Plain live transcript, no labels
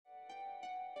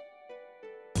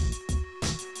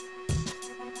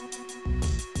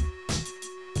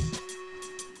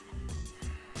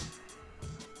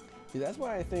See, that's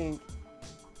why I think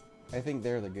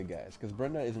they're the good guys, because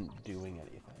Brenda isn't doing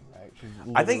anything, right? She's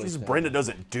I think literally just standing Brenda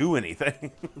doesn't do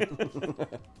anything.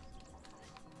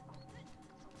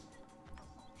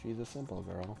 She's a simple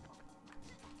girl.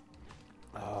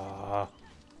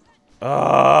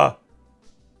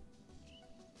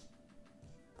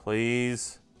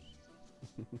 Please.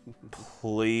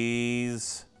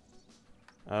 Please.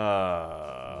 Where's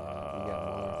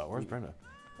Brenda?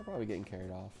 They're probably getting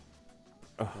carried off.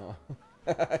 Oh,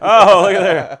 look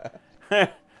at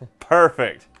there.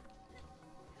 Perfect.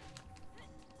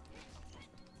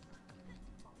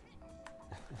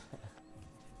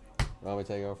 Want me to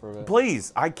take over for a bit?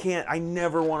 Please. I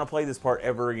never want to play this part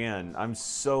ever again. I'm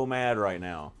so mad right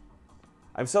now.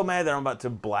 I'm so mad that I'm about to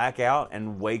black out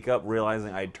and wake up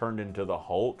realizing I turned into the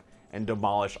Hulk and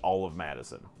demolish all of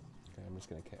Madison. Okay, I'm just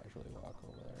going to casually walk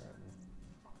over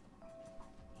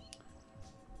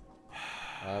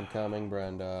there. I'm coming,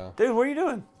 Brenda. Dude, what are you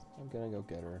doing? I'm going to go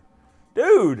get her.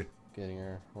 Dude. Getting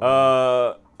her.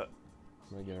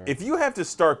 Get her. If you have to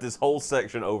start this whole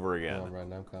section over again. Come on,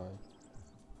 Brenda, I'm coming.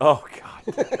 Oh, God.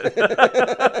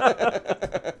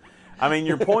 I mean,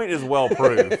 your point is well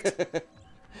proved.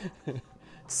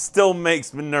 Still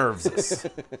makes me nervous.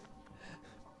 God.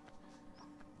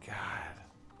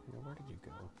 Where did you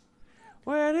go?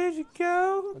 Where did you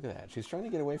go? Look at that. She's trying to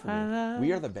get away from me.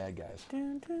 We are the bad guys.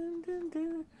 Dun, dun, dun,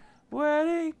 dun. Where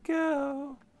did you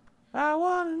go? I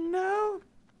want to know.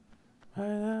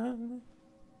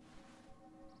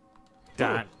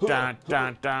 Dun, dun,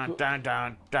 dun, dun, dun,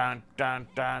 dun, dun, dun,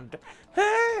 dun.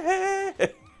 Hey,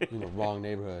 hey. You're in the wrong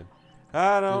neighborhood.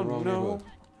 I don't know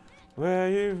where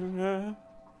you are.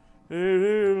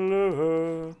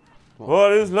 Love.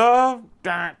 What is love?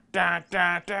 Dun, dun,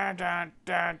 dun, dun, dun,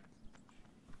 dun.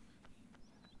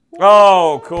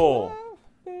 Oh, cool.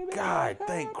 God,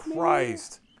 thank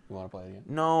Christ. You want to play it again?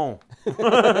 No.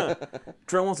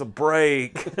 Trent wants a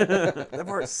break. That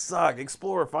part sucked.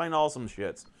 Explore, find awesome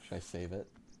shits. Should I save it?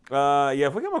 Yeah,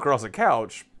 if we come across a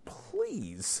couch,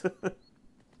 please.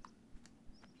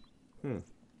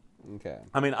 Okay.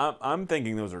 I mean, I'm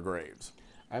thinking those are graves.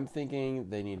 I'm thinking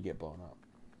they need to get blown up.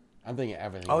 I'm thinking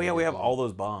everything. Oh, yeah, we have all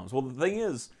those bombs. Well, the thing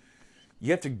is,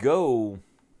 you have to go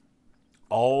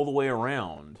all the way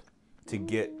around to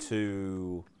get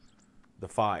to the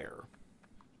fire.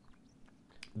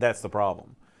 That's the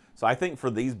problem. So I think for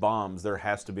these bombs, there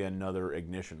has to be another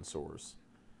ignition source.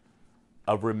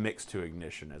 A remix to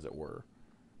ignition, as it were,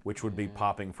 which would be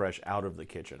popping fresh out of the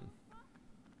kitchen.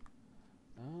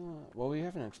 Well, we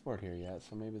haven't explored here yet,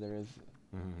 so maybe there is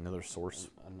Another source.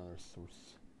 another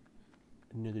source.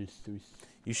 Another source.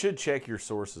 You should check your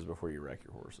sources before you wreck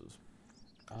your horses.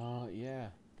 Yeah.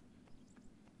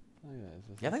 Look at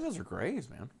this. Yeah, I think those are graves,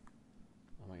 man.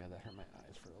 Oh my god, that hurt my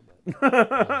eyes for a little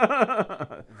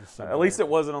bit. At least it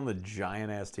wasn't on the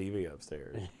giant-ass TV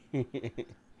upstairs.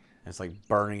 It's like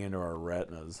burning into our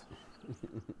retinas.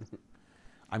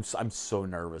 I'm so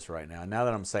nervous right now. Now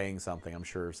that I'm saying something, I'm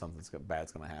sure something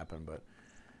bad's going to happen, but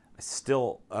I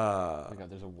still... Oh my god,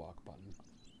 there's a walk button.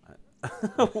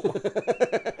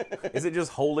 Is it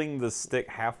just holding the stick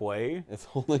halfway? It's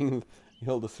holding... You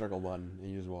hold the circle button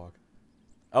and you just walk.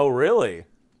 Oh, really?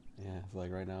 Yeah, it's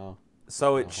like right now.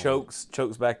 So it chokes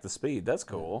back the speed. That's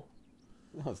cool.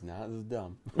 No, it's not. This is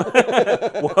dumb.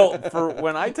 Well, for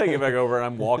when I take it back over and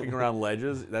I'm walking around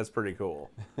ledges, that's pretty cool.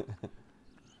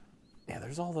 Yeah,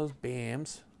 there's all those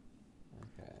beams.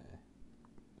 Okay.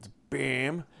 It's a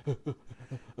beam.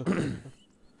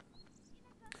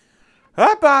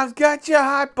 Hot bombs, got your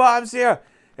hot bombs here.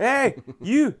 Hey,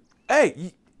 you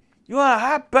want a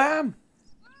hot bomb?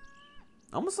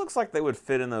 Almost looks like they would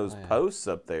fit in those posts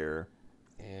up there.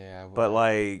 Yeah. But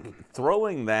like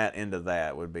throwing that into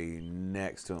that would be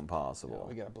next to impossible. Yeah,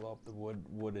 we gotta blow up the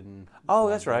wooden. Oh,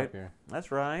 that's right. Here.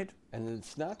 That's right. And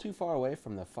it's not too far away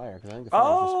from the fire because I think the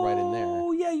fire's just right in there.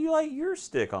 Oh, yeah, you light your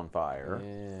stick on fire.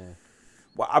 Yeah.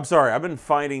 Well, I'm sorry, I've been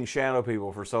fighting shadow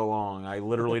people for so long. I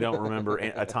literally don't remember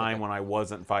a time when I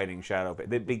wasn't fighting shadow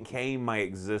people. It became my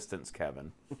existence,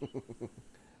 Kevin.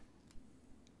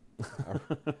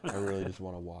 I really just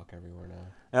want to walk everywhere now.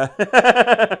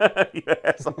 You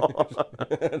asshole.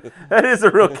 That is a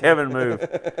real Kevin move.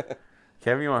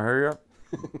 Kevin, you want to hurry up?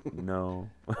 No.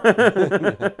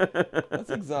 That's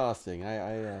exhausting.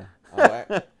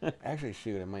 Actually,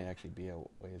 shoot, it might actually be a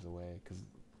ways away because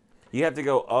You have to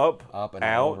go up and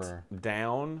out, over.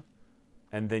 down,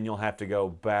 and then you'll have to go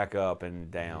back up and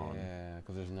down. Yeah,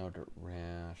 because there's no.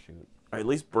 Shoot. Or at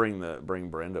least bring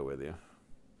Brenda with you.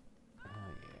 Oh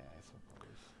yeah, I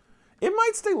suppose. It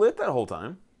might stay lit that whole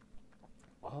time.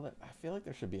 Well, I feel like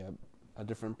there should be a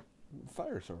different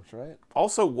fire source, right?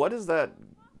 Also, what is that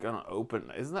gonna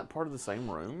open. Isn't that part of the same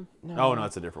room? No. Oh no,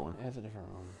 it's a different one. It's a different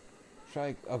room. Should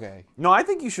I? Okay. No, I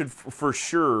think you should for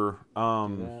sure.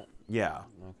 Do that? Yeah.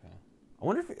 Okay. I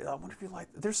wonder if you like.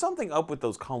 There's something up with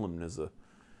those columns.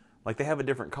 Like they have a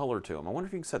different color to them. I wonder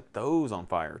if you can set those on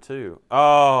fire too.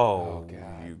 Oh,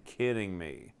 God. Are you kidding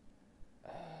me?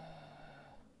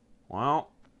 Well,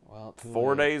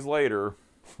 4 late. days later.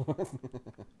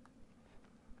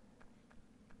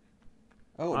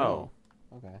 Oh, no.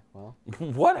 Okay, well.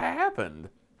 What happened?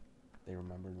 They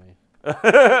remembered me.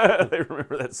 They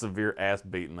remember that severe ass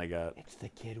beating they got. It's the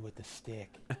kid with the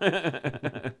stick.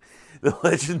 The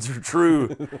legends are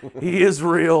true. He is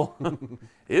real.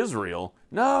 Is real?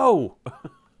 No.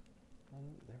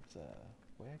 There's a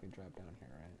way I could drop down here,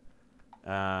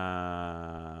 right? I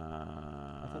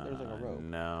thought there was like a rope.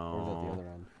 No. Or is that the other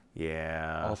end?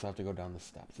 Yeah. I also have to go down the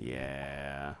steps.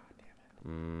 Yeah. Oh, damn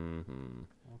it. Mm-hmm.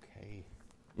 Okay.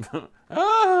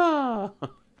 Ah.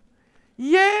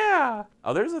 Yeah.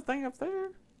 Oh, there's a thing up there.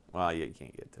 Well, yeah, you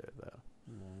can't get to it though.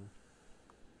 No.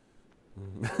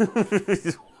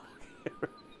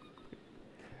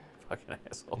 Fucking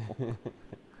asshole.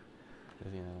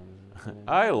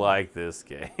 I like this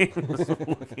game. Just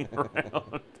looking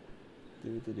around.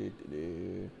 Okay.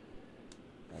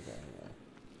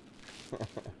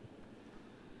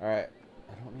 All right.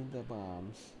 I don't need the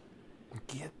bombs.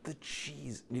 Get the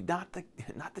cheese. Not the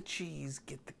cheese.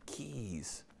 Get the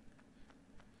keys.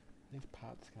 These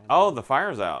pots kind of. Oh, the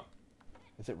fire's out.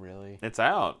 Is it really? It's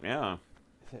out. Yeah.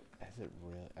 Is it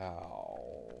really?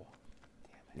 Oh.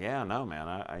 Damn it. Yeah. No, man.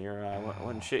 I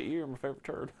wouldn't shit you. You're my favorite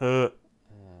turd.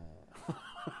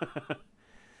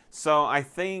 So I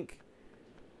think.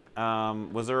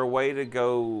 Was there a way to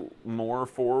go more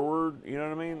forward? You know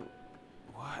what I mean?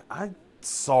 What? I'm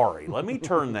sorry. Let me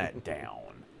turn that down.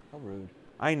 How rude.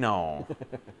 I know.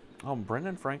 Oh,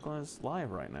 Brendan Franklin is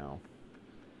live right now.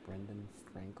 Brendan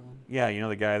Franklin? Yeah, you know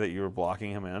the guy that you were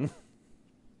blocking him in?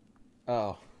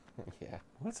 Oh, yeah.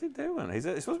 What's he doing? He's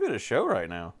supposed to be at a show right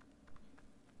now.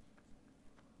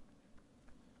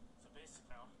 So basically,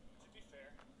 now, to be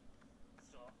fair,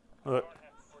 so I Look. don't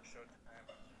have before show time,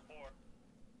 or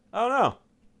Oh, no.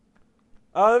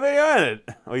 Oh, the video ended.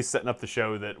 Oh, he's setting up the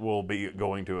show that we'll be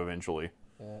going to eventually.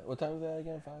 What time is that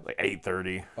again? 5? Like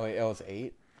 8:30. Oh, wait, it's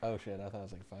 8? Oh, shit. I thought it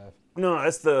was like 5. No,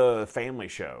 that's the family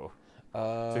show.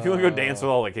 So if you want to go dance with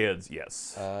all the kids,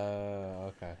 yes.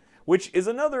 Okay. Which is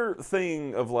another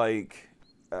thing of like,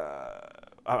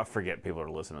 I forget people are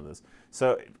listening to this.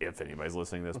 So if anybody's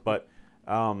listening to this, but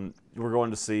we're going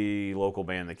to see local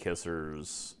band The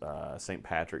Kissers, St.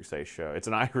 Patrick's Day show. It's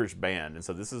an Irish band, and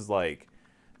so this is like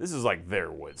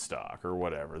their Woodstock or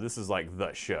whatever. This is like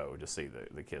the show to see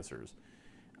the Kissers.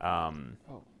 Oh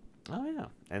yeah,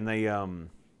 and they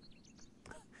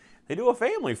do a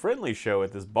family-friendly show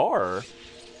at this bar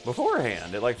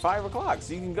beforehand at like 5 o'clock,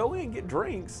 so you can go in, get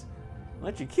drinks,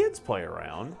 let your kids play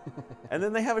around, and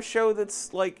then they have a show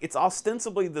that's like, it's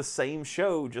ostensibly the same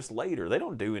show, just later. They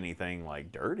don't do anything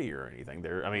like dirty or anything.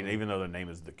 I mean, even though the name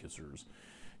is The Kissers,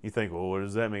 you think, well, what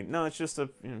does that mean? No, it's just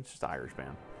it's just an Irish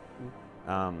band.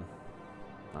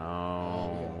 What?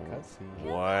 Oh,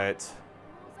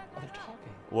 they're talking.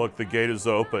 Look, the gate is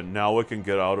open. Now we can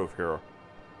get out of here.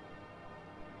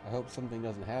 I hope something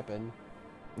doesn't happen.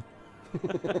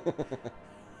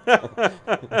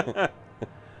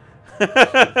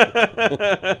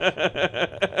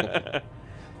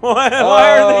 Why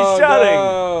are they shutting?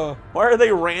 No. Why are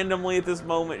they randomly at this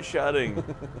moment shutting?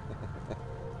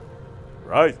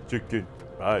 Rise, chicken,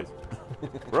 rise.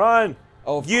 Run!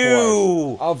 Oh, of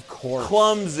You! course. Of course.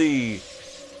 Clumsy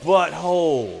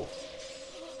butthole.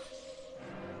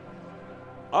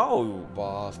 Oh,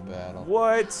 Boss battle.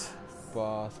 what?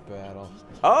 Boss battle.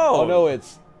 Oh, Oh, no,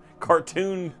 it's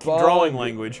cartoon Bug. drawing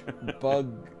language.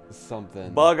 bug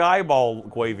something. Bug eyeball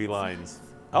wavy lines.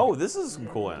 Oh, this is some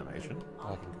cool animation.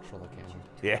 Oh, I can control the camera.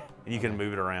 Yeah, and you can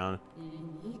move it around.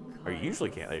 Or you usually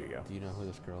can't. There you go. Do you know who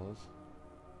this girl is?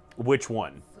 Which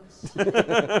one?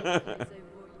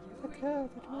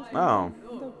 Oh.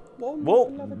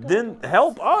 Well, then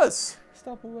help us.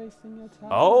 Stop wasting your time.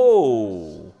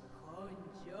 Oh.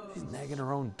 She's nagging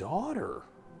her own daughter.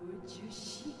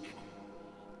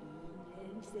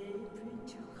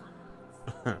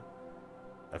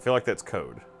 I feel like that's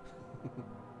code.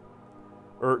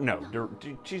 Or no,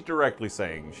 she's directly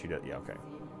saying she does. Yeah, okay.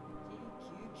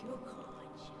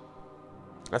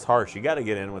 That's harsh. You got to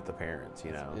get in with the parents,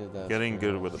 you know. Yeah, that's Getting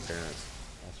true. good with the parents.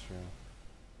 That's true.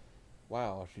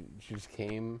 Wow, she just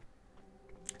came,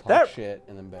 talked That- shit,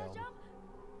 and then bailed.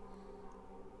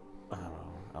 I don't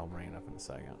know. I'll bring it up in a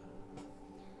second.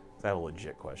 I have a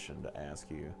legit question to ask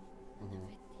you.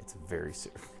 It's very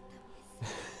serious.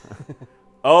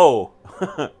 Oh,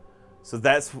 so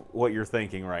that's what you're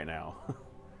thinking right now.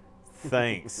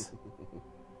 Thanks.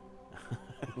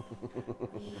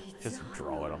 Just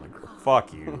draw it on the ground.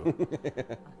 Fuck you.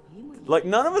 Like,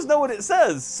 none of us know what it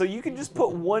says, so you can just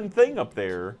put one thing up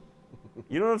there.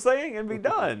 You know what I'm saying? And be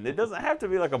done. It doesn't have to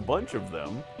be like a bunch of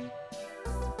them.